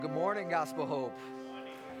morning, Gospel Hope.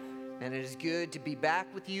 And it is good to be back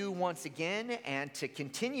with you once again and to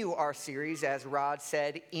continue our series, as Rod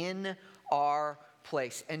said, in our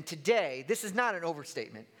place. And today, this is not an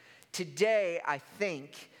overstatement. Today, I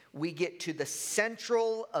think we get to the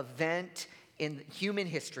central event in human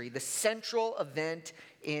history, the central event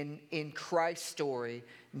in Christ's story,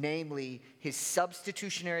 namely his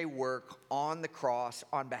substitutionary work on the cross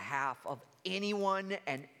on behalf of anyone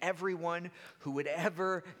and everyone who would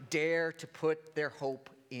ever dare to put their hope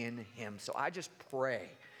in him. So I just pray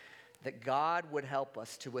that God would help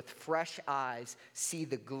us to, with fresh eyes, see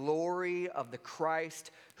the glory of the Christ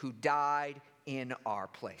who died in our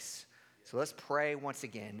place. So let's pray once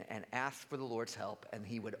again and ask for the Lord's help, and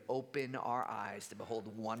he would open our eyes to behold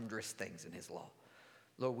wondrous things in his law.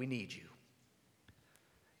 Lord, we need you.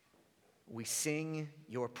 We sing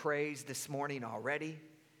your praise this morning already,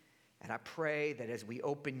 and I pray that as we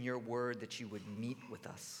open your word that you would meet with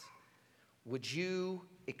us. Would you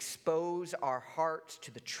expose our hearts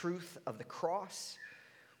to the truth of the cross?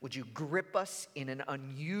 Would you grip us in an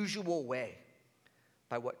unusual way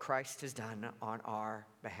by what Christ has done on our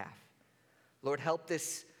behalf? Lord, help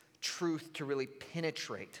this truth to really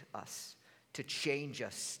penetrate us, to change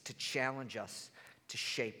us, to challenge us, to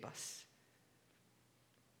shape us.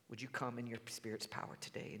 Would you come in your Spirit's power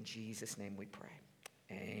today? In Jesus' name we pray.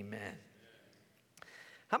 Amen.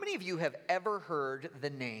 How many of you have ever heard the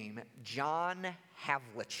name John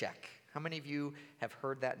Havlicek? How many of you have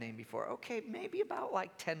heard that name before? Okay, maybe about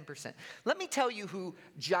like 10%. Let me tell you who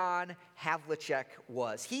John Havlicek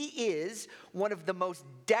was. He is one of the most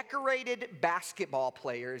decorated basketball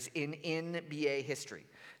players in NBA history.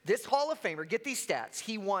 This Hall of Famer, get these stats,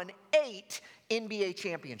 he won 8 NBA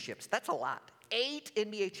championships. That's a lot. 8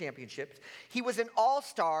 NBA championships. He was an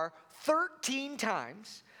all-star 13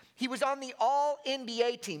 times. He was on the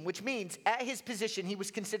All-NBA team, which means at his position, he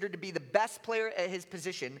was considered to be the best player at his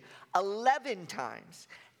position 11 times.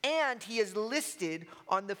 And he is listed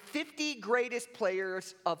on the 50 greatest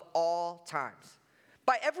players of all times.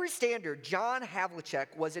 By every standard, John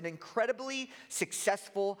Havlicek was an incredibly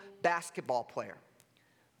successful basketball player.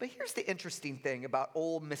 But here's the interesting thing about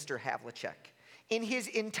old Mr. Havlicek. In his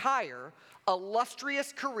entire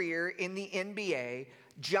illustrious career in the NBA,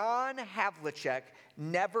 John Havlicek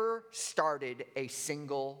never started a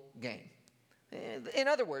single game. In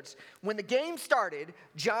other words, when the game started,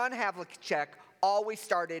 John Havlicek always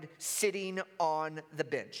started sitting on the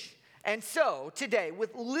bench. And so today,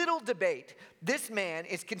 with little debate, this man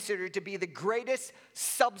is considered to be the greatest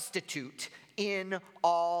substitute in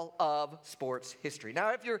all of sports history. Now,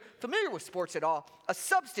 if you're familiar with sports at all, a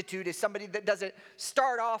substitute is somebody that doesn't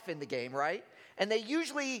start off in the game, right? And they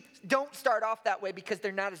usually don't start off that way because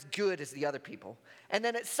they're not as good as the other people. And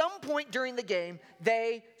then at some point during the game,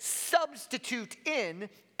 they substitute in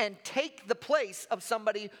and take the place of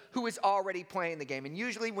somebody who is already playing the game. And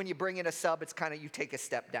usually when you bring in a sub, it's kind of you take a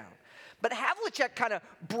step down. But Havlicek kind of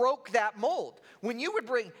broke that mold. When you would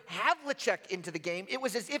bring Havlicek into the game, it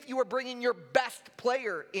was as if you were bringing your best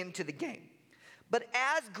player into the game. But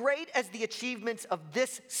as great as the achievements of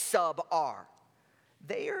this sub are,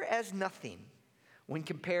 they are as nothing when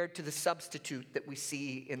compared to the substitute that we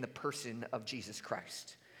see in the person of Jesus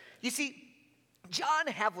Christ. You see, John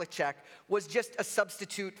Havlicek was just a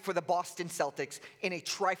substitute for the Boston Celtics in a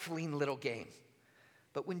trifling little game.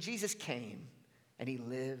 But when Jesus came and he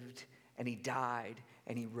lived and he died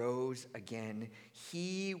and he rose again,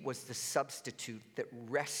 he was the substitute that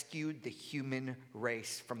rescued the human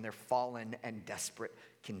race from their fallen and desperate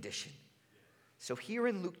condition. So here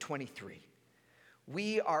in Luke 23,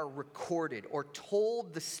 we are recorded or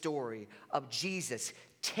told the story of Jesus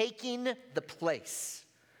taking the place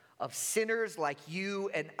of sinners like you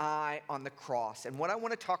and I on the cross. And what I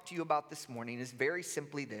want to talk to you about this morning is very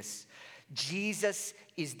simply this: Jesus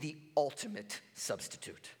is the ultimate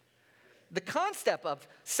substitute. The concept of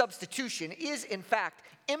substitution is, in fact,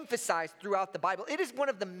 emphasized throughout the Bible. It is one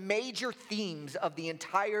of the major themes of the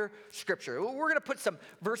entire Scripture. We're going to put some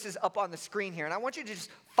verses up on the screen here, and I want you to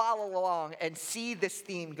just follow along and see this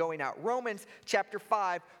theme going out. Romans chapter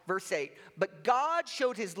 5, verse 8. But God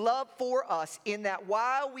showed his love for us in that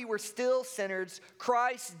while we were still sinners,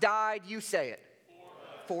 Christ died, you say it,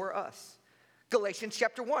 for us. Galatians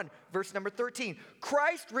chapter 1, verse number 13.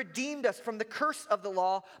 Christ redeemed us from the curse of the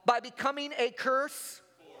law by becoming a curse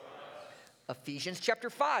for us. Ephesians chapter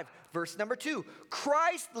 5, verse number 2.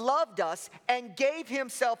 Christ loved us and gave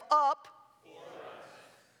himself up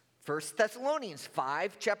for us. 1 Thessalonians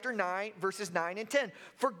 5, chapter 9, verses 9 and 10.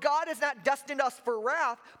 For God has not destined us for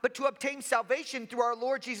wrath, but to obtain salvation through our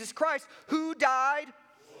Lord Jesus Christ, who died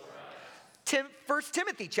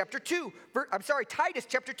Timothy chapter 2, Titus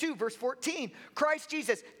chapter 2, verse 14. Christ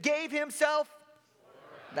Jesus gave himself,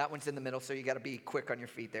 that one's in the middle, so you got to be quick on your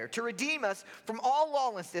feet there, to redeem us from all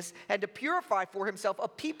lawlessness and to purify for himself a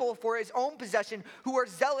people for his own possession who are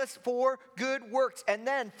zealous for good works. And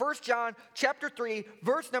then 1 John chapter 3,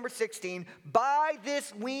 verse number 16. By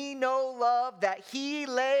this we know love, that he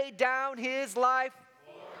laid down his life.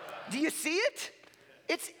 Do you see it?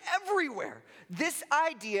 It's everywhere. This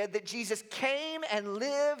idea that Jesus came and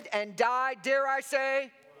lived and died, dare I say,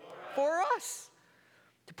 for us.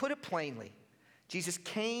 To put it plainly, Jesus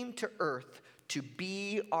came to earth to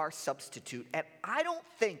be our substitute. And I don't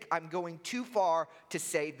think I'm going too far to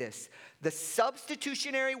say this. The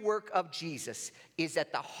substitutionary work of Jesus is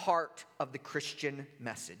at the heart of the Christian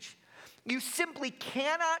message. You simply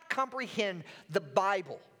cannot comprehend the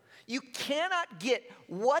Bible. You cannot get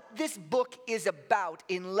what this book is about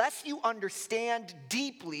unless you understand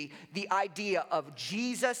deeply the idea of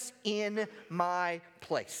Jesus in my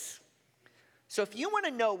place. So if you want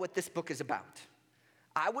to know what this book is about,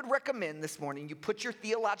 I would recommend this morning you put your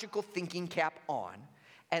theological thinking cap on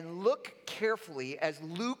and look carefully as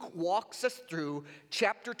Luke walks us through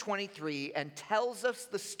chapter 23 and tells us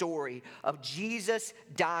the story of Jesus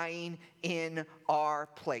dying in our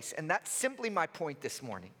place. And that's simply my point this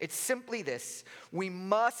morning. It's simply this: we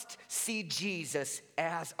must see Jesus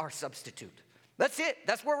as our substitute. That's it.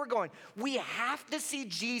 That's where we're going. We have to see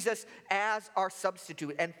Jesus as our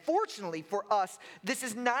substitute. And fortunately for us, this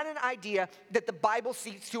is not an idea that the Bible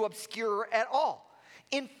seeks to obscure at all.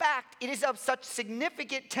 In fact, it is of such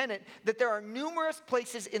significant tenet that there are numerous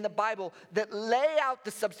places in the Bible that lay out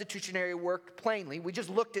the substitutionary work plainly. We just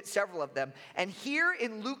looked at several of them. And here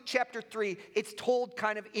in Luke chapter 3, it's told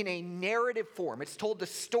kind of in a narrative form. It's told the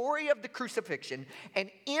story of the crucifixion,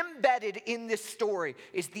 and embedded in this story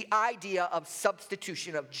is the idea of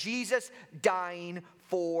substitution, of Jesus dying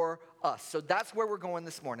for us. So that's where we're going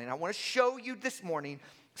this morning. I want to show you this morning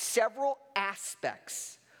several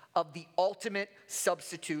aspects of the ultimate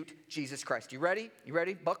substitute, Jesus Christ. You ready? You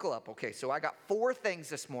ready? Buckle up. Okay, so I got 4 things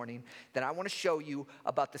this morning that I want to show you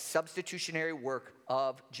about the substitutionary work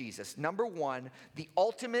of Jesus. Number 1, the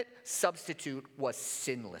ultimate substitute was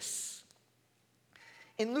sinless.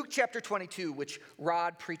 In Luke chapter 22, which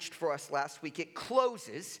Rod preached for us last week, it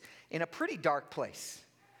closes in a pretty dark place.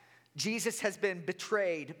 Jesus has been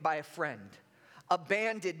betrayed by a friend,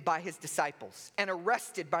 abandoned by his disciples, and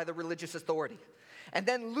arrested by the religious authority. And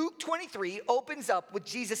then Luke 23 opens up with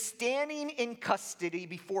Jesus standing in custody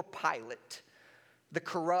before Pilate, the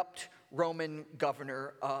corrupt Roman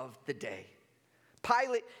governor of the day.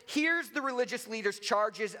 Pilate hears the religious leaders'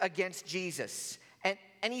 charges against Jesus, and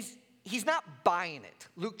he's not buying it.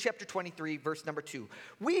 Luke chapter 23, verse number 2.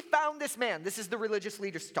 We found this man, this is the religious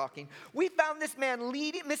leaders talking, we found this man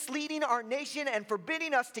misleading our nation and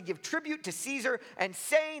forbidding us to give tribute to Caesar and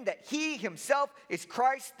saying that he himself is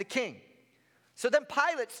Christ the King. So then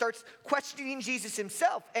Pilate starts questioning Jesus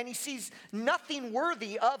himself, and he sees nothing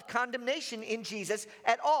worthy of condemnation in Jesus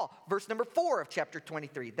at all. Verse number 4 of chapter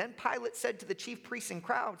 23. Then Pilate said to the chief priests and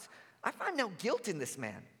crowds, I find no guilt in this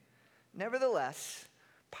man. Nevertheless,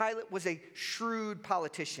 Pilate was a shrewd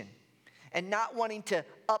politician, and not wanting to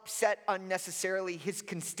upset unnecessarily his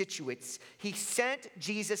constituents, he sent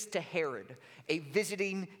Jesus to Herod, a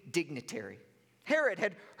visiting dignitary. Herod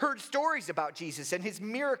had heard stories about Jesus and his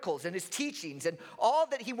miracles and his teachings and all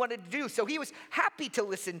that he wanted to do, so he was happy to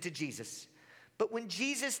listen to Jesus. But when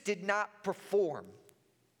Jesus did not perform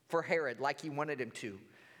for Herod like he wanted him to,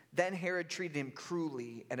 then Herod treated him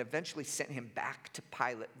cruelly and eventually sent him back to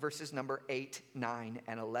Pilate, verses number 8, 9,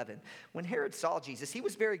 and 11. When Herod saw Jesus, he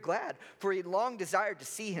was very glad, for he had long desired to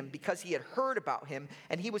see him because he had heard about him,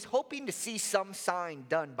 and he was hoping to see some sign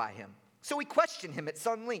done by him. So he questioned him at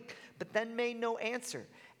some length, but then made no answer.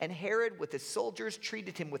 And Herod with his soldiers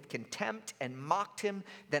treated him with contempt and mocked him.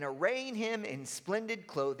 Then arraying him in splendid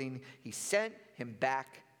clothing, he sent him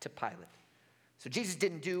back to Pilate. So Jesus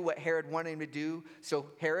didn't do what Herod wanted him to do. So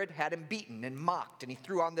Herod had him beaten and mocked, and he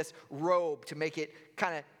threw on this robe to make it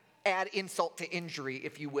kind of add insult to injury,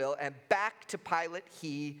 if you will. And back to Pilate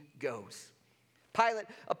he goes.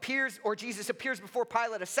 Jesus appears before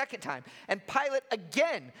Pilate a second time, and Pilate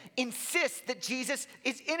again insists that Jesus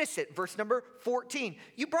is innocent. Verse number 14,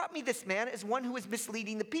 you brought me this man as one who is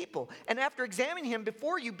misleading the people, and after examining him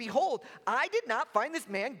before you, behold, I did not find this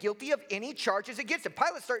man guilty of any charges against him.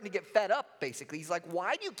 Pilate's starting to get fed up, basically. He's like,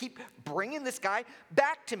 why do you keep bringing this guy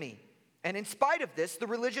back to me? And in spite of this, the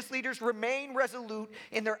religious leaders remain resolute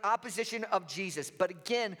in their opposition of Jesus. But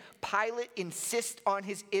again, Pilate insists on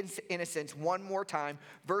his innocence one more time.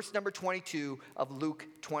 Verse number 22 of Luke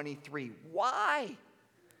 23. Why?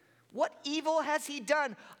 What evil has he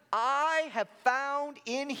done? I have found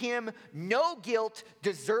in him no guilt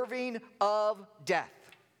deserving of death.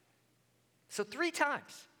 So 3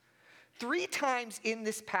 times in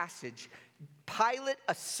this passage, Pilate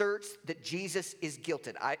asserts that Jesus is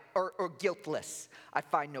guiltless. I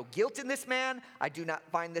find no guilt in this man. I do not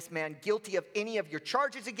find this man guilty of any of your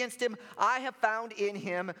charges against him. I have found in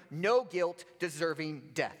him no guilt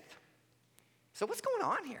deserving death. So what's going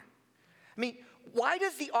on here? I mean, why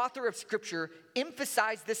does the author of Scripture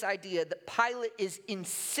emphasize this idea that Pilate is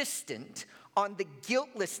insistent on the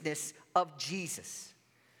guiltlessness of Jesus?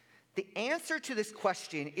 The answer to this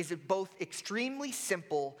question is both extremely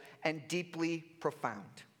simple and deeply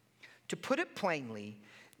profound. To put it plainly,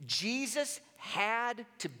 Jesus had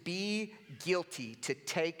to be guilty to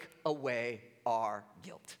take away our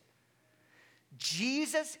guilt.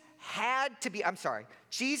 Jesus had to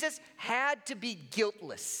be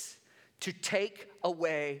guiltless to take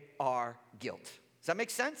away our guilt. Does that make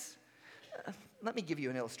sense? Let me give you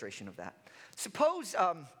an illustration of that. Suppose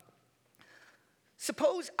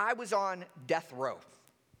I was on death row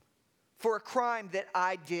for a crime that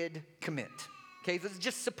I did commit. Okay, let's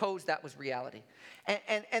just suppose that was reality.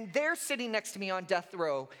 And there sitting next to me on death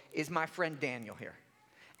row is my friend Daniel here.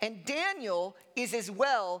 And Daniel is as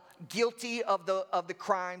well guilty of the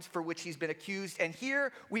crimes for which he's been accused. And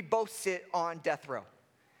here we both sit on death row.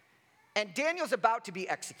 And Daniel's about to be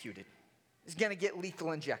executed. He's going to get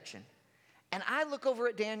lethal injection. And I look over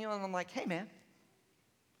at Daniel and I'm like, hey man,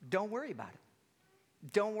 don't worry about it.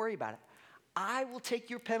 Don't worry about it. I will take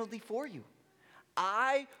your penalty for you.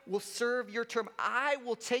 I will serve your term. I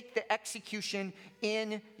will take the execution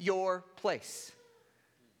in your place.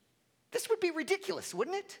 This would be ridiculous,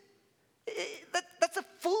 wouldn't it? That's a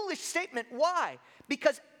foolish statement. Why?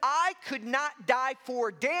 Because I could not die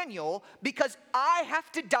for Daniel because I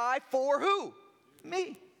have to die for who?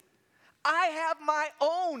 Me. I have my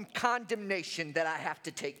own condemnation that I have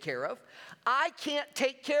to take care of. I can't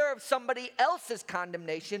take care of somebody else's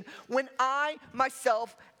condemnation when I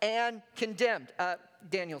myself am condemned.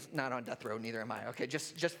 Daniel's not on death row, neither am I. Okay,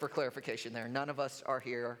 just for clarification there. None of us are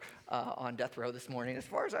here on death row this morning, as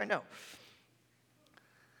far as I know.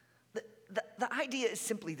 The idea is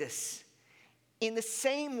simply this. In the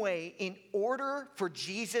same way, in order for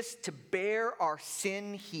Jesus to bear our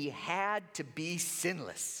sin, he had to be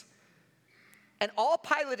sinless. And all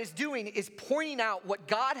Pilate is doing is pointing out what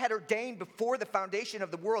God had ordained before the foundation of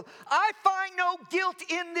the world. I find no guilt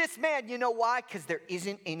in this man. You know why? Because there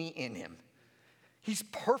isn't any in him. He's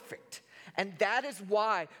perfect. And that is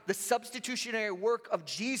why the substitutionary work of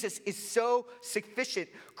Jesus is so sufficient.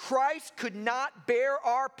 Christ could not bear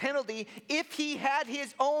our penalty if he had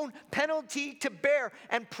his own penalty to bear.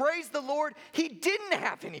 And praise the Lord, he didn't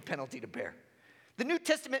have any penalty to bear. The New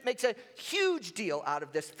Testament makes a huge deal out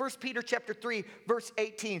of this. 1 Peter chapter 3, verse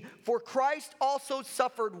 18. For Christ also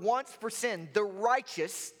suffered once for sin, the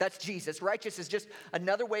righteous, that's Jesus. Righteous is just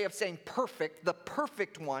another way of saying perfect, the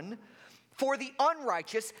perfect one. For the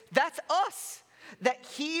unrighteous, that's us, that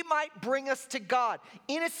he might bring us to God.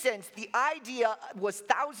 In a sense, the idea was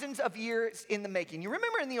thousands of years in the making. You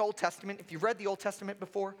remember in the Old Testament, if you've read the Old Testament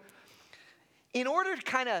before, in order to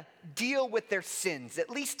kind of deal with their sins, at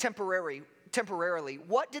least temporarily,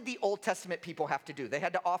 what did the Old Testament people have to do? They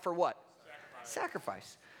had to offer what?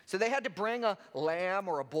 Sacrifice. So they had to bring a lamb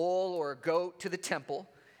or a bull or a goat to the temple.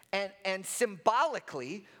 And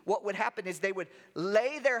symbolically, what would happen is they would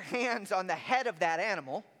lay their hands on the head of that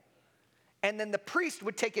animal, and then the priest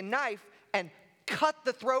would take a knife and cut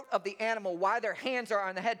the throat of the animal while their hands are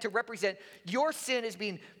on the head to represent your sin is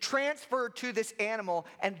being transferred to this animal,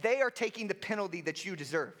 and they are taking the penalty that you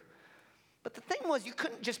deserve. But the thing was, you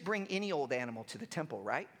couldn't just bring any old animal to the temple,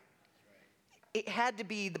 right? It had to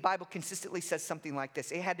be, the Bible consistently says something like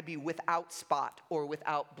this, it had to be without spot or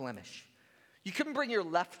without blemish. You couldn't bring your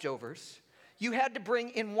leftovers. You had to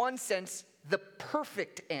bring, in one sense, the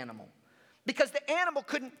perfect animal. Because the animal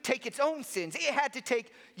couldn't take its own sins. It had to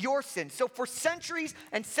take your sins. So for centuries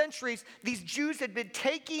and centuries, these Jews had been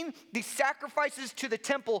taking these sacrifices to the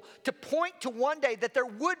temple to point to one day that there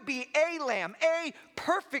would be a lamb, a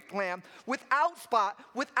perfect lamb, without spot,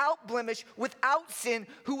 without blemish, without sin,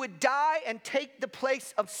 who would die and take the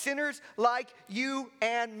place of sinners like you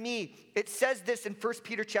and me. It says this in 1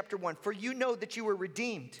 Peter chapter 1, for you know that you were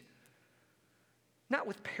redeemed, not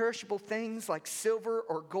with perishable things like silver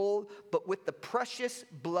or gold, but with the precious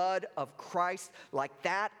blood of Christ, like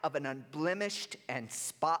that of an unblemished and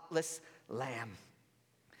spotless lamb.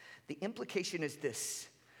 The implication is this: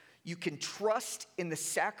 You can trust in the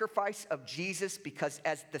sacrifice of Jesus because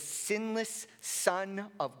as the sinless Son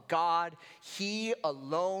of God, he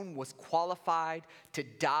alone was qualified to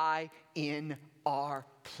die in our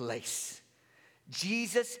place.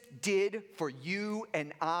 Jesus did for you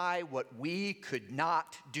and I what we could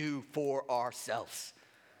not do for ourselves.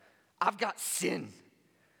 I've got sin.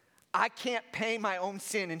 I can't pay my own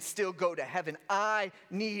sin and still go to heaven. I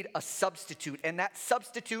need a substitute. And that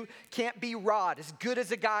substitute can't be Rod, as good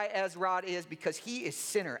as a guy as Rod is, because he is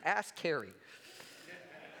sinner. Ask Carrie.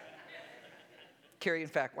 Carrie, in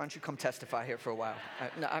fact, why don't you come testify here for a while?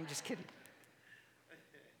 No, I'm just kidding.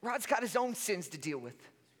 Rod's got his own sins to deal with.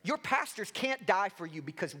 Your pastors can't die for you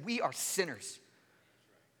because we are sinners.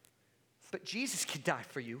 But Jesus can die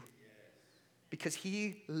for you because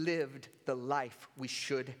he lived the life we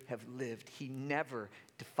should have lived. He never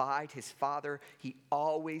defied his Father. He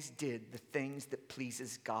always did the things that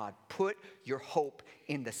pleases God. Put your hope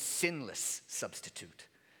in the sinless substitute.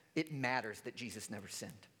 It matters that Jesus never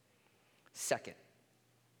sinned. Second,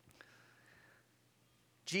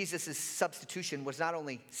 Jesus' substitution was not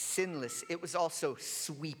only sinless, it was also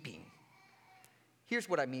sweeping. Here's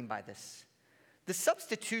what I mean by this. The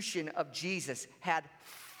substitution of Jesus had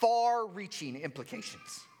far-reaching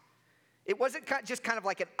implications. It wasn't just kind of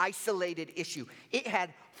like an isolated issue. It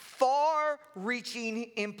had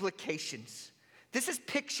far-reaching implications. This is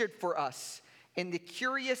pictured for us in the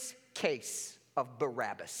curious case of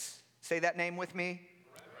Barabbas. Say that name with me.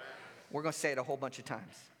 Barabbas. We're going to say it a whole bunch of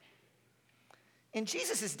times. In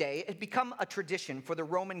Jesus' day, it had become a tradition for the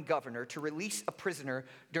Roman governor to release a prisoner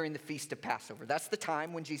during the Feast of Passover. That's the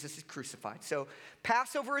time when Jesus is crucified. So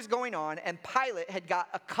Passover is going on, and Pilate had got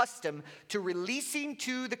accustomed to releasing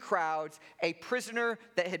to the crowds a prisoner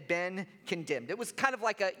that had been condemned. It was kind of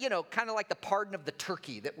like the pardon of the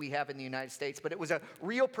turkey that we have in the United States, but it was a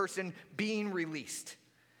real person being released.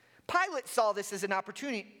 Pilate saw this as an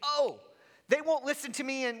opportunity. They won't listen to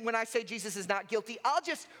me, and when I say Jesus is not guilty, I'll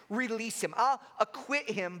just release him. I'll acquit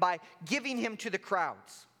him by giving him to the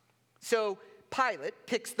crowds. So Pilate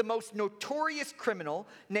picks the most notorious criminal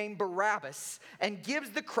named Barabbas and gives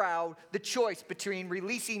the crowd the choice between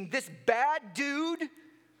releasing this bad dude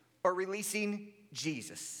or releasing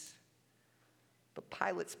Jesus. But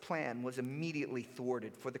Pilate's plan was immediately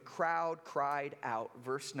thwarted, for the crowd cried out,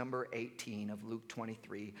 verse number 18 of Luke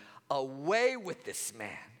 23, "Away with this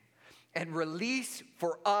man, and release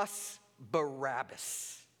for us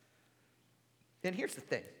Barabbas." And here's the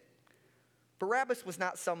thing. Barabbas was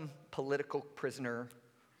not some political prisoner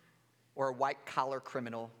or a white-collar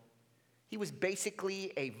criminal. He was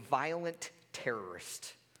basically a violent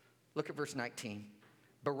terrorist. Look at verse 19.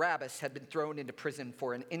 Barabbas had been thrown into prison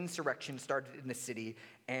for an insurrection started in the city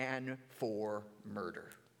and for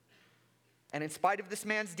murder. And in spite of this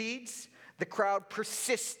man's deeds, the crowd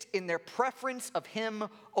persists in their preference of him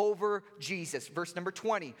over Jesus. Verse number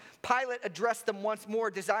 20. Pilate addressed them once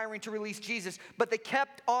more, desiring to release Jesus, but they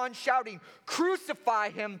kept on shouting, "Crucify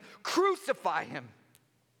him, crucify him."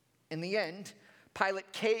 In the end,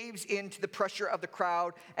 Pilate caves into the pressure of the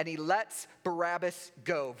crowd and he lets Barabbas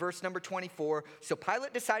go. Verse number 24. So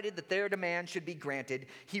Pilate decided that their demand should be granted.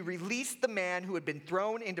 He released the man who had been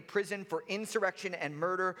thrown into prison for insurrection and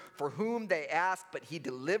murder, for whom they asked, but he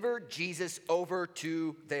delivered Jesus over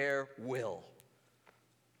to their will.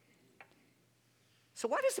 So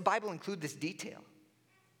why does the Bible include this detail?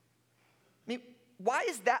 Why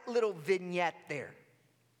is that little vignette there?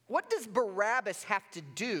 What does Barabbas have to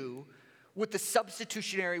do with the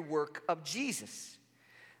substitutionary work of Jesus?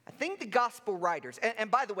 I think the gospel writers, and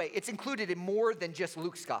by the way, it's included in more than just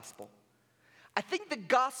Luke's gospel. I think the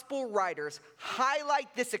gospel writers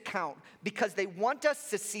highlight this account because they want us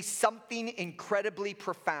to see something incredibly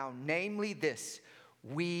profound, namely this: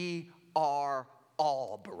 we are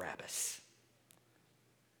all Barabbas.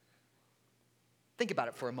 Think about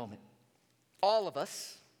it for a moment. All of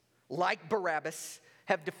us, like Barabbas,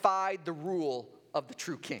 have defied the rule of the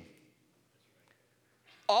true king.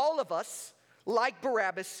 All of us, like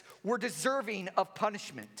Barabbas, were deserving of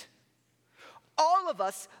punishment. All of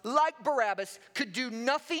us, like Barabbas, could do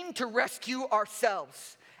nothing to rescue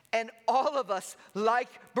ourselves. And all of us,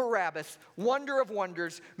 like Barabbas, wonder of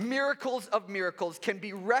wonders, miracles of miracles, can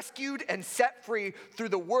be rescued and set free through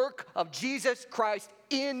the work of Jesus Christ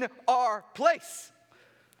in our place.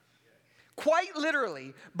 Quite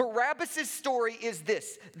literally, Barabbas' story is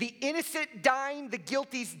this: the innocent dying the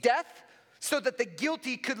guilty's death so that the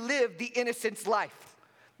guilty could live the innocent's life.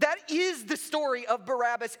 That is the story of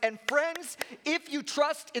Barabbas. And friends, if you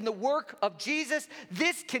trust in the work of Jesus,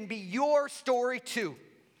 this can be your story too.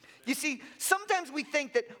 You see, sometimes we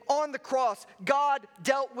think that on the cross, God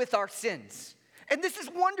dealt with our sins. And this is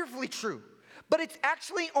wonderfully true. But it's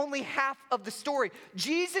actually only half of the story.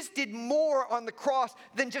 Jesus did more on the cross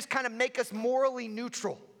than just kind of make us morally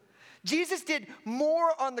neutral. Jesus did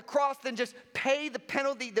more on the cross than just pay the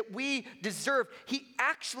penalty that we deserve. He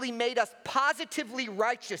actually made us positively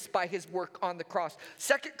righteous by his work on the cross.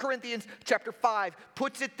 2 Corinthians chapter 5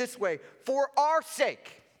 puts it this way: for our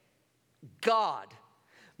sake, God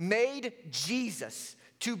made Jesus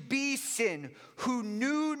to be sin who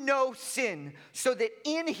knew no sin, so that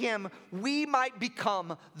in him we might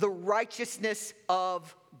become the righteousness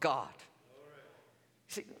of God.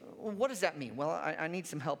 See, what does that mean? Well, I need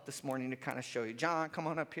some help this morning to kind of show you. John, come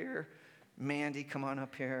on up here. Mandy, come on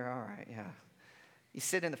up here. All right, yeah. You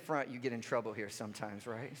sit in the front, you get in trouble here sometimes,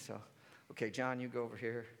 right? So, okay, John, you go over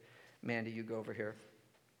here. Mandy, you go over here.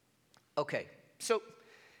 Okay, so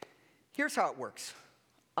here's how it works.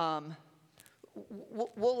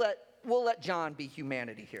 We'll let John be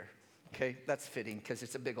humanity here. Okay, that's fitting because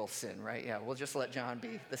it's a big old sin, right? Yeah, we'll just let John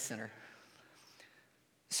be the sinner.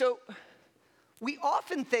 So we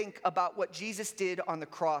often think about what Jesus did on the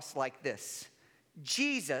cross like this.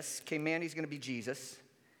 Jesus, okay, Mandy's going to be Jesus,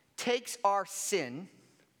 takes our sin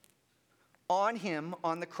on him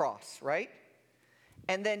on the cross, right?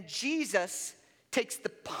 And then Jesus takes the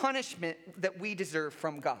punishment that we deserve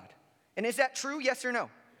from God. And is that true? Yes or no?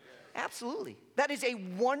 Absolutely. That is a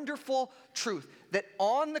wonderful truth, that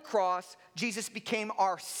on the cross, Jesus became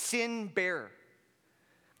our sin bearer.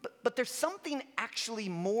 But there's something actually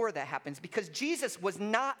more that happens, because Jesus was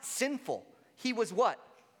not sinful. He was what?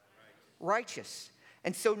 Righteous.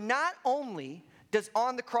 And so not only does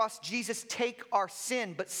on the cross Jesus take our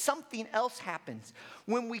sin, but something else happens.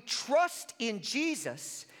 When we trust in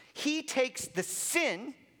Jesus, he takes the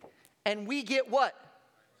sin and we get what?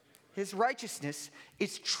 His righteousness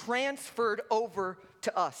is transferred over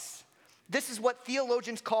to us. This is what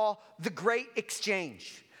theologians call the great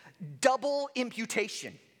exchange, double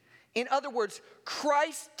imputation. In other words,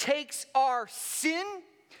 Christ takes our sin,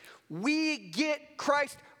 we get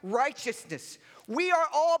Christ's righteousness. We are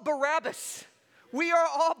all Barabbas. We are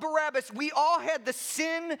all Barabbas. We all had the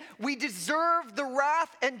sin. We deserve the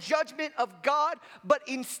wrath and judgment of God. But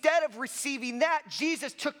instead of receiving that,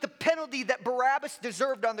 Jesus took the penalty that Barabbas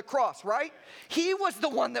deserved on the cross, right? He was the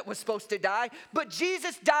one that was supposed to die, but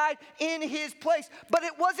Jesus died in his place. But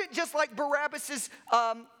it wasn't just like Barabbas's,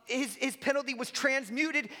 his penalty was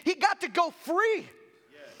transmuted. He got to go free.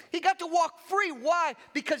 He got to walk free. Why?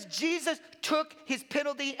 Because Jesus took his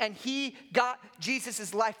penalty and he got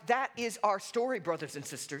Jesus' life. That is our story, brothers and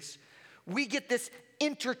sisters. We get this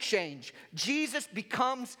interchange. Jesus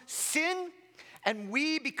becomes sin and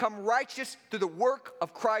we become righteous through the work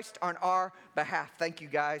of Christ on our behalf. Thank you,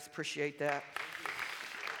 guys. Appreciate that.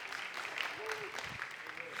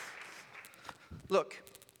 Look,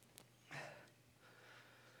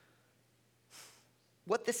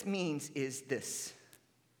 what this means is this.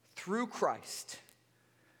 Through Christ,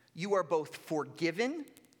 you are both forgiven,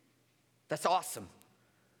 that's awesome,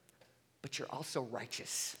 but you're also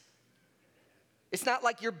righteous. It's not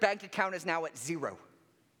like your bank account is now at zero.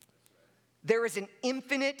 There is an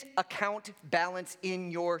infinite account balance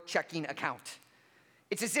in your checking account.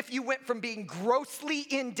 It's as if you went from being grossly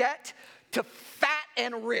in debt to fat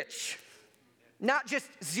and rich, not just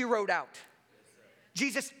zeroed out.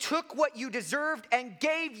 Jesus took what you deserved and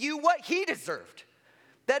gave you what he deserved.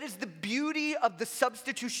 That is the beauty of the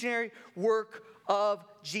substitutionary work of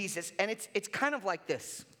Jesus. And it's kind of like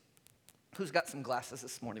this. Who's got some glasses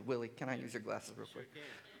this morning? Willie, can I use your glasses real quick?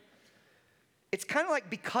 It's kind of like,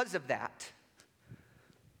 because of that,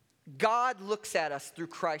 God looks at us through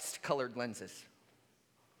Christ-colored lenses.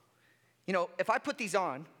 You know, if I put these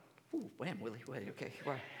on, wham, Willie, wait, okay.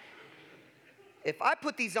 If I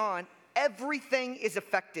put these on, everything is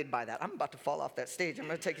affected by that. I'm about to fall off that stage. I'm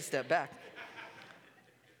going to take a step back.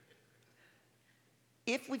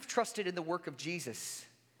 If we've trusted in the work of Jesus,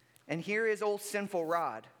 and here is old sinful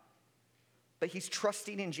Rod, but he's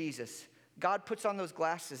trusting in Jesus, God puts on those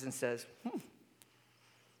glasses and says,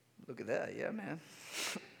 look at that, yeah, man.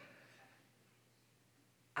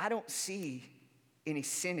 I don't see any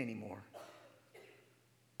sin anymore.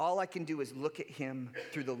 All I can do is look at him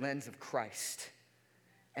through the lens of Christ,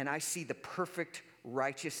 and I see the perfect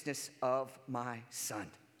righteousness of my Son. Amen.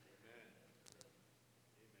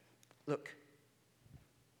 Look,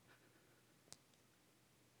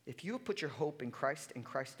 if you have put your hope in Christ and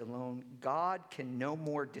Christ alone, God can no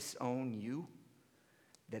more disown you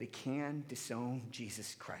than he can disown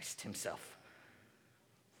Jesus Christ himself.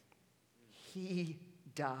 He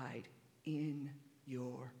died in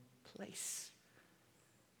your place.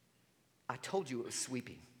 I told you it was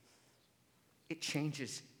sweeping. It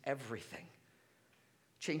changes everything.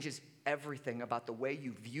 changes everything about the way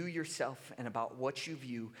you view yourself and about what you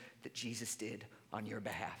view that Jesus did on your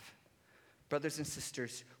behalf. Brothers and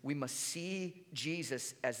sisters, we must see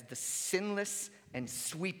Jesus as the sinless and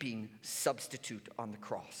sweeping substitute on the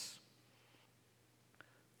cross.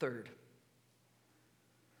 Third,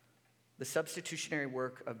 the substitutionary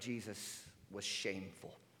work of Jesus was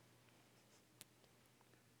shameful.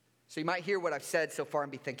 So you might hear what I've said so far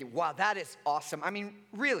and be thinking, wow, that is awesome. I mean,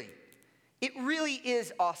 really, it really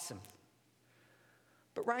is awesome.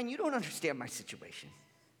 But Ryan, you don't understand my situation.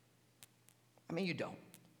 I mean, you don't.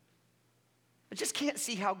 I just can't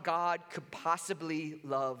see how God could possibly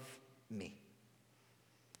love me.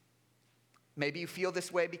 Maybe you feel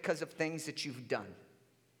this way because of things that you've done.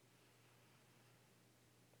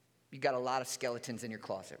 You got a lot of skeletons in your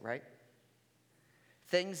closet, right?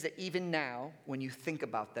 Things that even now, when you think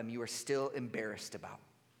about them, you are still embarrassed about.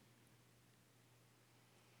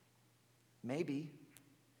 Maybe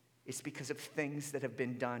it's because of things that have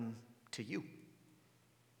been done to you.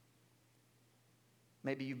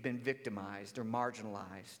 Maybe you've been victimized or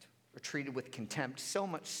marginalized or treated with contempt, so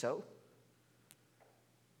much so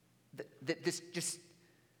that this just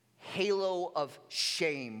halo of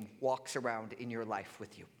shame walks around in your life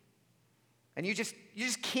with you. And you just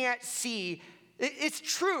can't see. It's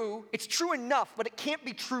true enough, but it can't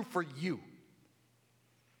be true for you.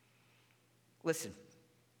 Listen,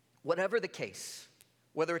 whatever the case,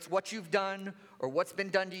 whether it's what you've done or what's been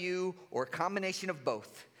done to you or a combination of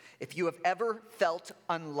both, if you have ever felt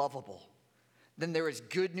unlovable, then there is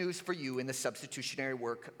good news for you in the substitutionary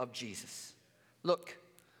work of Jesus. Look,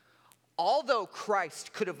 although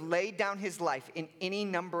Christ could have laid down his life in any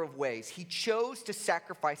number of ways, he chose to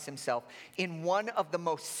sacrifice himself in one of the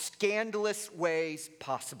most scandalous ways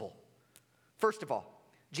possible. First of all,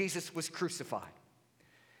 Jesus was crucified.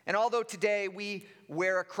 And although today we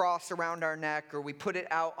wear a cross around our neck or we put it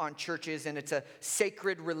out on churches and it's a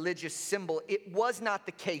sacred religious symbol, it was not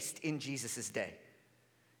the case in Jesus' day.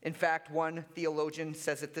 In fact, one theologian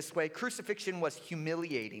says it this way: crucifixion was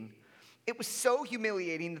humiliating. It was so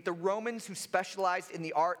humiliating that the Romans who specialized in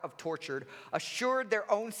the art of torture assured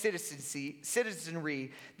their own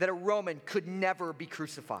citizenry that a Roman could never be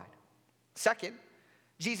crucified. Second,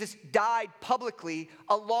 Jesus died publicly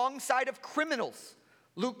alongside of criminals.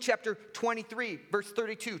 Luke chapter 23, verse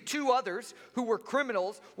 32. Two others who were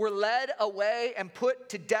criminals were led away and put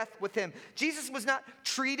to death with him. Jesus was not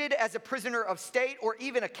treated as a prisoner of state or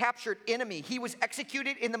even a captured enemy. He was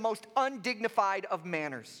executed in the most undignified of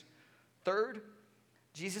manners. Third,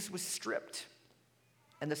 Jesus was stripped,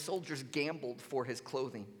 and the soldiers gambled for his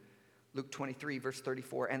clothing. Luke 23, verse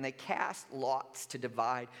 34. And they cast lots to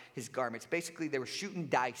divide his garments. Basically, they were shooting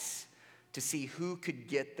dice to see who could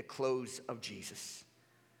get the clothes of Jesus.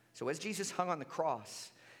 So as Jesus hung on the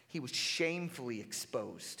cross, he was shamefully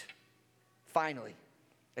exposed. Finally,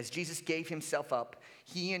 as Jesus gave himself up,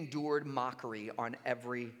 he endured mockery on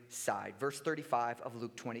every side. Verse 35 of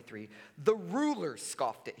Luke 23. The rulers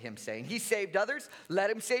scoffed at him, saying, he saved others, let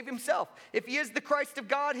him save himself. If he is the Christ of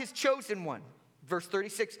God, his chosen one. Verse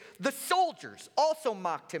 36, the soldiers also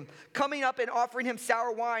mocked him, coming up and offering him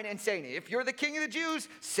sour wine and saying, if you're the king of the Jews,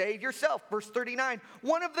 save yourself. Verse 39,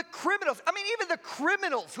 one of the criminals, even the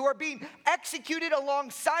criminals who are being executed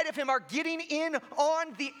alongside of him are getting in on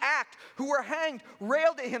the act, who were hanged,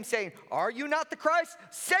 railed at him saying, are you not the Christ?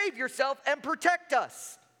 Save yourself and protect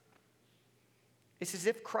us. It's as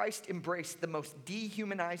if Christ embraced the most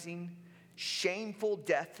dehumanizing, shameful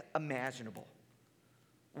death imaginable.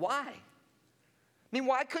 Why?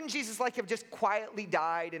 Why couldn't Jesus have just quietly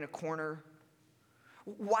died in a corner?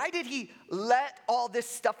 Why did he let all this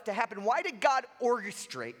stuff to happen? Why did God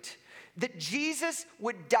orchestrate that Jesus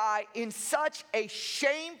would die in such a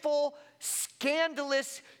shameful,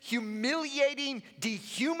 scandalous, humiliating,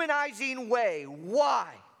 dehumanizing way? Why?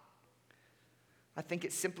 I think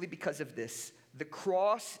it's simply because of this. The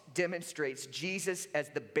cross demonstrates Jesus as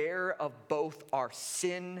the bearer of both our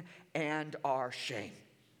sin and our shame.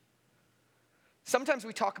 Sometimes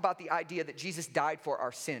we talk about the idea that Jesus died for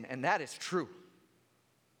our sin, and that is true.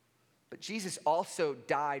 But Jesus also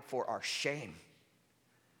died for our shame.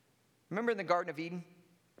 Remember in the Garden of Eden?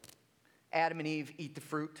 Adam and Eve eat the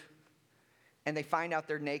fruit, and they find out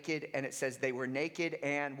they're naked, and it says they were naked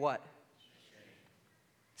and what?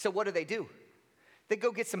 So what do? They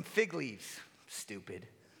go get some fig leaves. Stupid.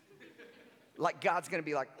 Like God's going to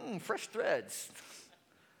be like, fresh threads.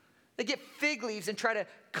 They get fig leaves and try to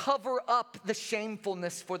cover up the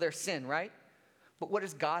shamefulness for their sin, right? But what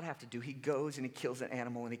does God have to do? He goes and he kills an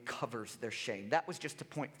animal and he covers their shame. That was just to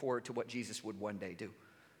point forward to what Jesus would one day do.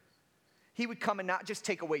 He would come and not just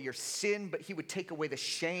take away your sin, but he would take away the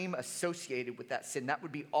shame associated with that sin. That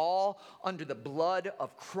would be all under the blood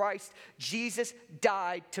of Christ. Jesus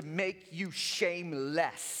died to make you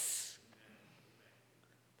shameless.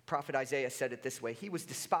 The prophet Isaiah said it this way: he was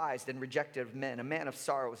despised and rejected of men, a man of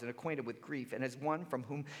sorrows and acquainted with grief, and as one from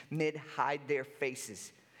whom men hide their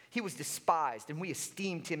faces. He was despised, and we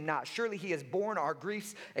esteemed him not. Surely he has borne our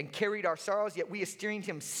griefs and carried our sorrows, yet we esteemed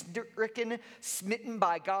him stricken, smitten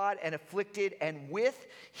by God, and afflicted, and with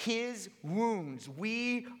his wounds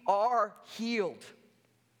we are healed.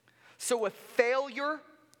 So if failure,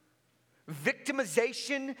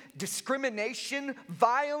 victimization, discrimination,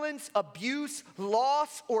 violence, abuse,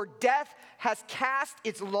 loss, or death has cast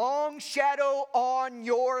its long shadow on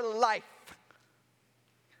your life,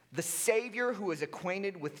 the Savior who is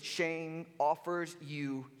acquainted with shame offers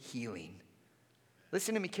you healing.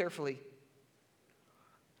 Listen to me carefully.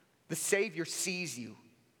 The Savior sees you.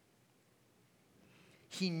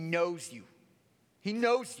 He knows you. He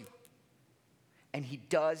knows you. And he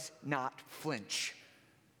does not flinch.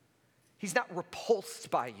 He's not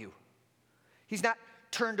repulsed by you. He's not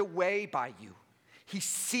turned away by you. He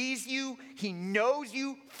sees you. He knows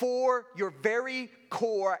you for your very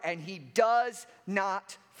core, and he does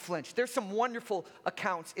not flinch. There's some wonderful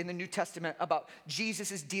accounts in the New Testament about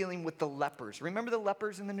Jesus' dealing with the lepers. Remember the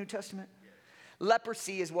lepers in the New Testament?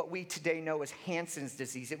 Leprosy is what we today know as Hansen's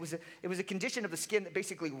disease. It was a condition of the skin that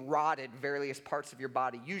basically rotted various parts of your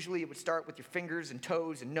body. Usually it would start with your fingers and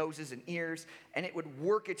toes and noses and ears, and it would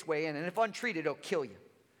work its way in, and if untreated, it'll kill you.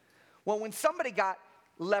 Well, when somebody got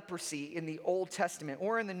leprosy in the Old Testament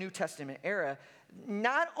or in the New Testament era,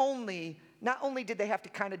 not only did they have to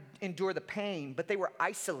kind of endure the pain, but they were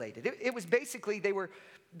isolated. It was basically they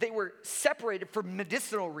were separated for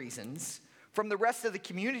medicinal reasons from the rest of the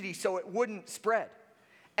community so it wouldn't spread.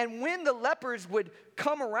 And when the lepers would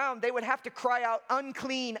come around, they would have to cry out,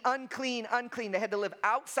 unclean, unclean, unclean. They had to live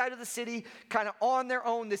outside of the city, kind of on their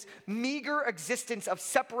own, this meager existence of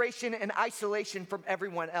separation and isolation from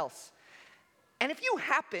everyone else. And if you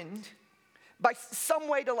happened by some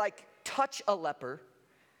way to touch a leper,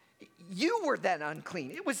 you were then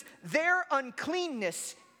unclean. It was their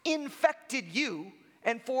uncleanness infected you,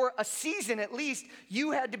 and for a season at least, you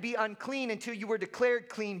had to be unclean until you were declared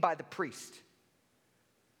clean by the priest.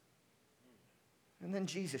 And then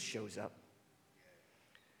Jesus shows up.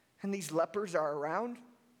 And these lepers are around,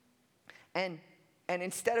 and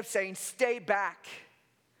instead of saying, stay back,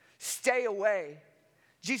 stay away,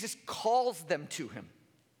 Jesus calls them to him.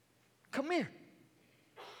 Come here.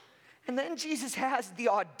 And then Jesus has the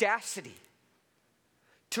audacity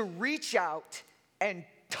to reach out and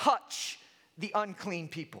touch the unclean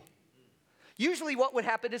people. Usually what would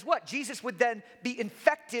happen is what? Jesus would then be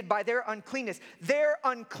infected by their uncleanness. Their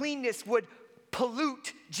uncleanness would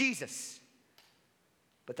pollute Jesus.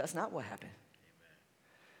 But that's not what happened.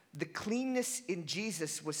 The cleanness in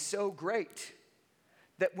Jesus was so great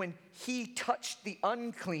that when he touched the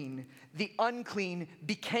unclean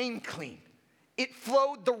became clean. It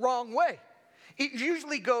flowed the wrong way. It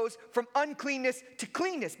usually goes from uncleanness to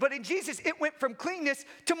cleanness. But in Jesus, it went from cleanness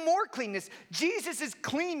to more cleanness. Jesus'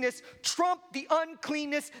 cleanness trumped the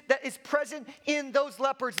uncleanness that is present in those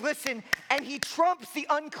lepers. Listen, and he trumps the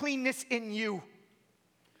uncleanness in you.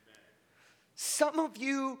 Some of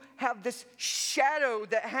you have this shadow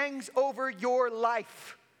that hangs over your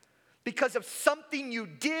life because of something you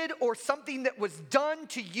did or something that was done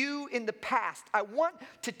to you in the past. I want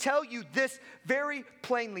to tell you this very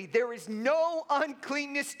plainly. There is no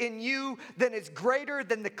uncleanness in you that is greater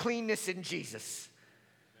than the cleanness in Jesus.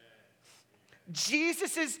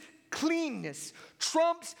 Jesus' cleanness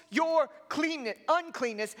trumps your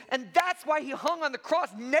uncleanness, and that's why he hung on the cross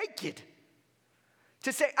naked.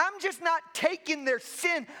 To say, I'm just not taking their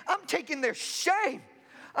sin, I'm taking their shame.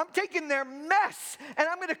 I'm taking their mess, and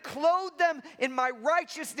I'm going to clothe them in my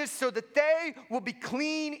righteousness so that they will be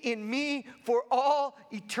clean in me for all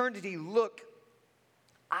eternity. Look,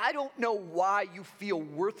 I don't know why you feel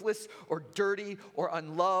worthless or dirty or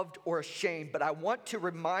unloved or ashamed, but I want to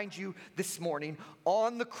remind you this morning,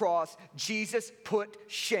 on the cross, Jesus put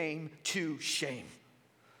shame to shame.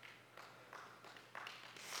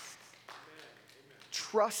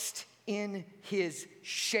 Trust in his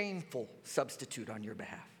shameful substitute on your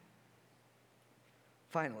behalf.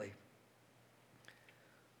 Finally,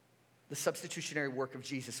 the substitutionary work of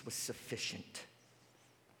Jesus was sufficient.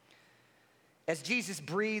 As Jesus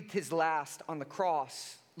breathed his last on the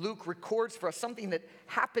cross, Luke records for us something that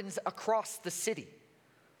happens across the city.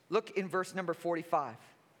 Look in verse number 45.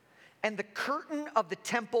 And the curtain of the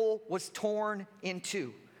temple was torn in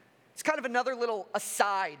two. It's kind of another little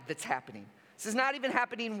aside that's happening. This is not even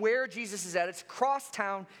happening where Jesus is at. It's across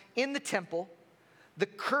town in the temple. The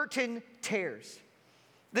curtain tears.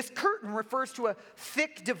 This curtain refers to a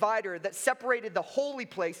thick divider that separated the holy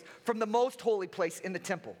place from the most holy place in the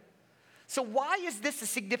temple. So why is this a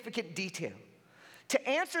significant detail? To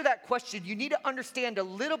answer that question, you need to understand a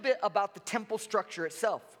little bit about the temple structure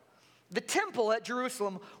itself. The temple at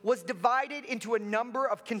Jerusalem was divided into a number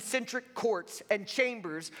of concentric courts and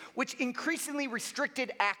chambers, which increasingly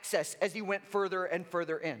restricted access as you went further and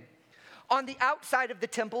further in. On the outside of the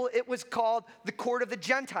temple, it was called the court of the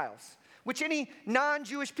Gentiles, which any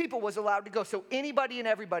non-Jewish people was allowed to go. So anybody and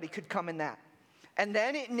everybody could come in that. And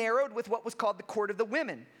then it narrowed with what was called the court of the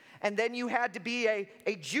women. And then you had to be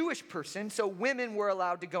a Jewish person, so women were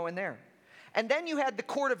allowed to go in there. And then you had the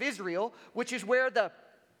court of Israel, which is where the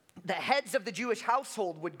heads of the Jewish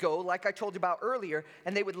household would go, like I told you about earlier,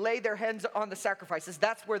 and they would lay their hands on the sacrifices.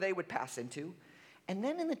 That's where they would pass into. And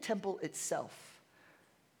then in the temple itself,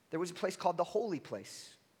 there was a place called the holy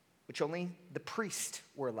place, which only the priests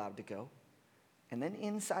were allowed to go. And then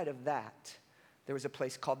inside of that, there was a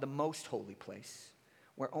place called the most holy place,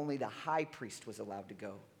 where only the high priest was allowed to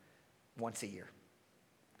go once a year.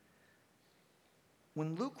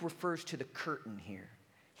 When Luke refers to the curtain here,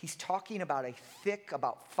 he's talking about a thick,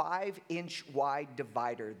 about 5-inch wide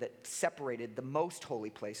divider that separated the most holy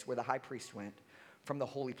place where the high priest went from the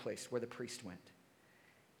holy place where the priest went.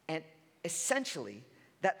 And essentially,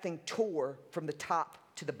 that thing tore from the top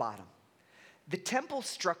to the bottom. The temple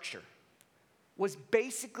structure was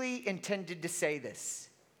basically intended to say this: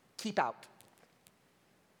 keep out.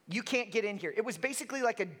 You can't get in here. It was basically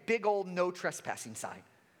like a big old no trespassing sign.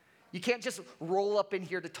 You can't just roll up in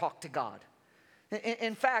here to talk to God.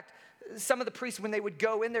 In fact, some of the priests, when they would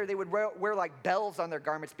go in there, they would wear like bells on their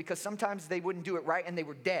garments because sometimes they wouldn't do it right and they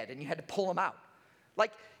were dead and you had to pull them out.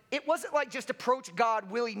 Like, it wasn't like just approach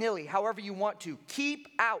God willy-nilly, however you want to. Keep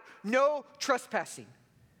out. No trespassing.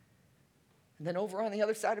 And then over on the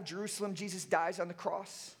other side of Jerusalem, Jesus dies on the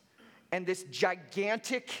cross. And this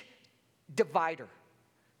gigantic divider.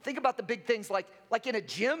 Think about the big things like in a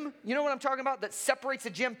gym. You know what I'm talking about? That separates a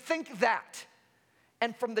gym. Think that.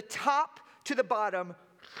 And from the top to the bottom,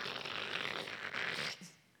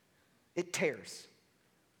 it tears.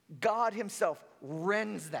 God himself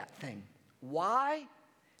rends that thing. Why?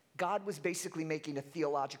 God was basically making a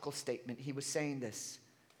theological statement. He was saying this: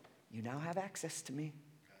 you now have access to me.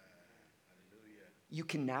 You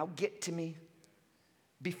can now get to me.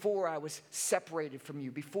 Before I was separated from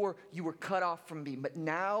you, before you were cut off from me. But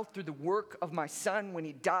now, through the work of my son, when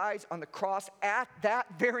he dies on the cross, at that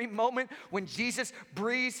very moment when Jesus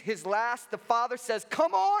breathes his last, the Father says,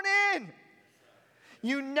 come on in.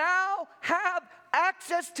 You now have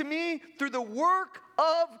access to me through the work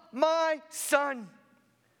of my son.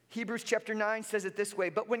 Hebrews chapter 9 says it this way: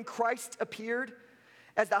 but when Christ appeared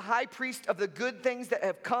as the high priest of the good things that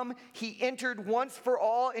have come, he entered once for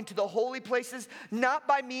all into the holy places, not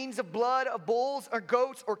by means of blood of bulls or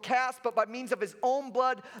goats or calves, but by means of his own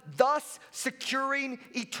blood, thus securing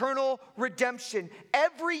eternal redemption.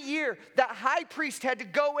 Every year, that high priest had to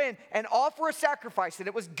go in and offer a sacrifice, and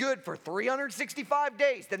it was good for 365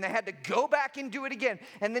 days. Then they had to go back and do it again,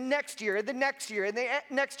 and the next year, and the next year, and the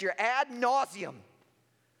next year, ad nauseum.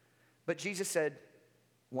 But Jesus said,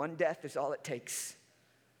 one death is all it takes.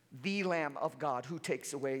 The Lamb of God who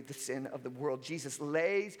takes away the sin of the world. Jesus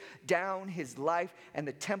lays down his life and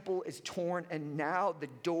the temple is torn and now the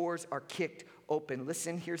doors are kicked open.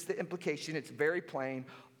 Listen, here's the implication. It's very plain.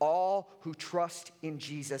 All who trust in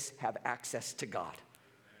Jesus have access to God.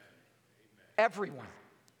 Everyone.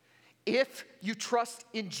 If you trust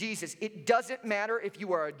in Jesus, it doesn't matter if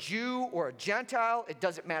you are a Jew or a Gentile. It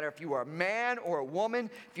doesn't matter if you are a man or a woman,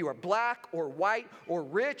 if you are black or white or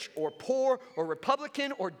rich or poor or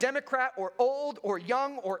Republican or Democrat or old or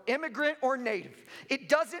young or immigrant or native. It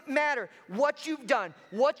doesn't matter what you've done,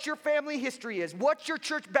 what your family history is, what your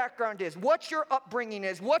church background is, what your upbringing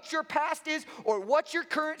is, what your past is, or what your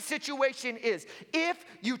current situation is. If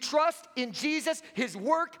you trust in Jesus, his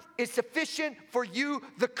work is sufficient for you.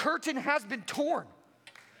 The curtain has been torn.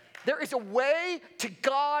 There is a way to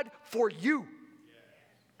God for you.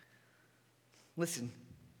 Listen,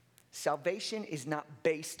 salvation is not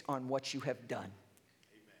based on what you have done.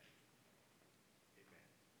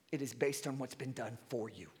 It is based on what's been done for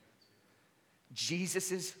you.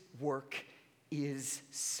 Jesus' work is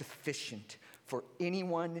sufficient for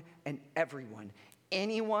anyone and everyone.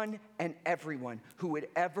 Anyone and everyone who would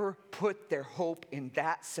ever put their hope in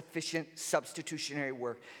that sufficient substitutionary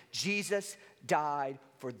work. Jesus died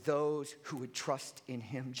for those who would trust in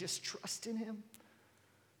him. Just trust in him.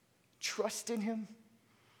 Trust in him.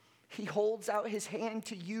 He holds out his hand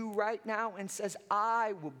to you right now and says,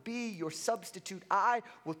 I will be your substitute. I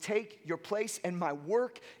will take your place, and my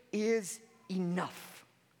work is enough.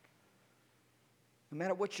 No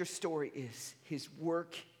matter what your story is, his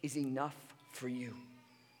work is enough for you.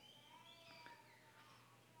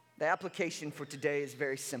 The application for today is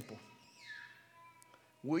very simple.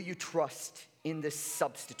 Will you trust in this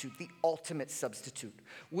substitute, the ultimate substitute?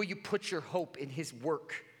 Will you put your hope in his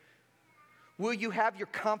work? Will you have your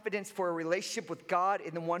confidence for a relationship with God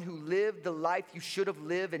in the one who lived the life you should have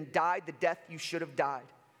lived and died the death you should have died?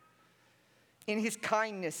 In his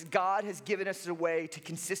kindness, God has given us a way to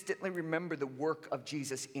consistently remember the work of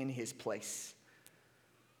Jesus in his place,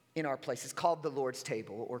 in our place. It's called the Lord's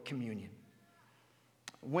table or communion.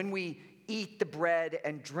 When we eat the bread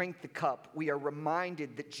and drink the cup, we are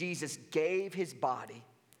reminded that Jesus gave his body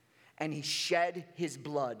and he shed his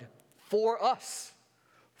blood for us.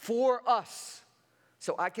 For us.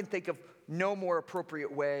 So I can think of no more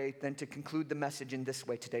appropriate way than to conclude the message in this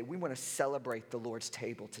way today. We want to celebrate the Lord's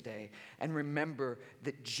table today and remember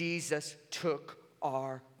that Jesus took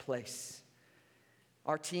our place.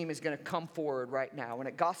 Our team is going to come forward right now, and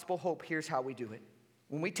at Gospel Hope, here's how we do it.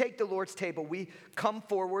 When we take the Lord's table, we come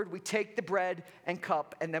forward, we take the bread and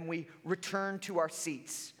cup, and then we return to our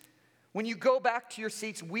seats. When you go back to your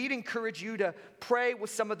seats, we'd encourage you to pray with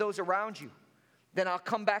some of those around you. Then I'll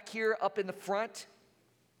come back here up in the front,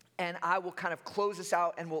 and I will kind of close us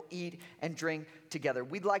out, and we'll eat and drink together.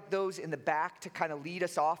 We'd like those in the back to kind of lead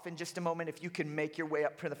us off in just a moment. If you can make your way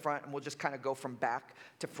up to the front, and we'll just kind of go from back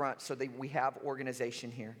to front so that we have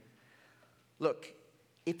organization here. Look,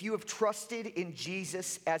 if you have trusted in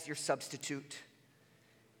Jesus as your substitute,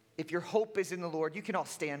 if your hope is in the Lord, you can all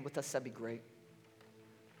stand with us. That'd be great.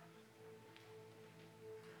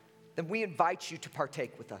 Then we invite you to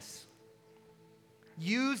partake with us.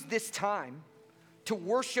 Use this time to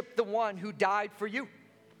worship the one who died for you.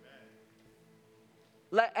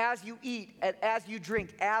 Let, as you eat and as you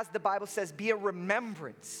drink, as the Bible says, be a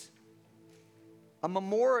remembrance, a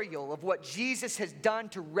memorial of what Jesus has done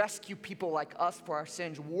to rescue people like us for our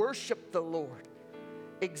sins. Worship the Lord.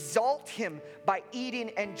 Exalt him by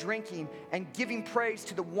eating and drinking and giving praise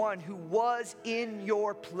to the one who was in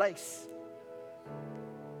your place.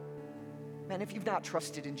 Man, if you've not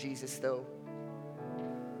trusted in Jesus, though,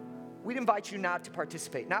 we'd invite you not to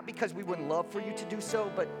participate. Not because we wouldn't love for you to do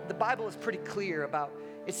so, but the Bible is pretty clear about,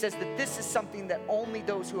 it says that this is something that only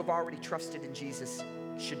those who have already trusted in Jesus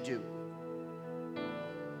should do.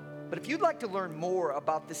 But if you'd like to learn more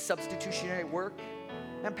about this substitutionary work,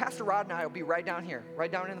 then Pastor Rod and I will be right down here,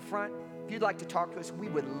 right down in the front. If you'd like to talk to us, we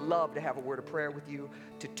would love to have a word of prayer with you,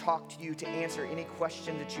 to talk to you, to answer any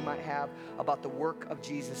question that you might have about the work of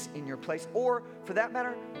Jesus in your place. Or, for that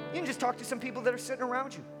matter, you can just talk to some people that are sitting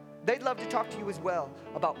around you. They'd love to talk to you as well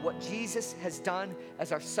about what Jesus has done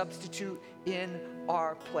as our substitute in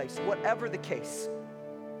our place. Whatever the case,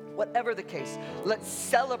 let's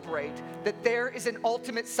celebrate that there is an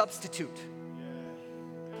ultimate substitute.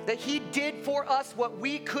 That he did for us what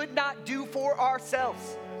we could not do for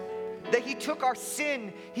ourselves. That he took our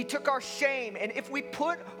sin, he took our shame, and if we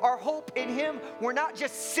put our hope in him, we're not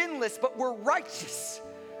just sinless, but we're righteous.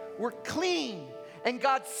 We're clean. And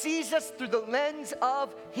God sees us through the lens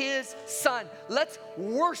of his Son. Let's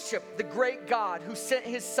worship the great God who sent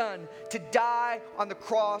his Son to die on the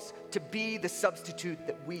cross to be the substitute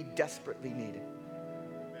that we desperately needed.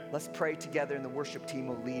 Let's pray together, and the worship team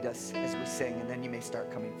will lead us as we sing, and then you may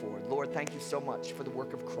start coming forward. Lord, thank you so much for the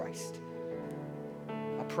work of Christ.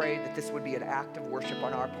 I pray that this would be an act of worship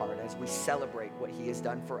on our part as we celebrate what he has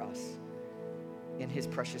done for us. In his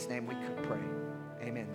precious name we could pray. Amen.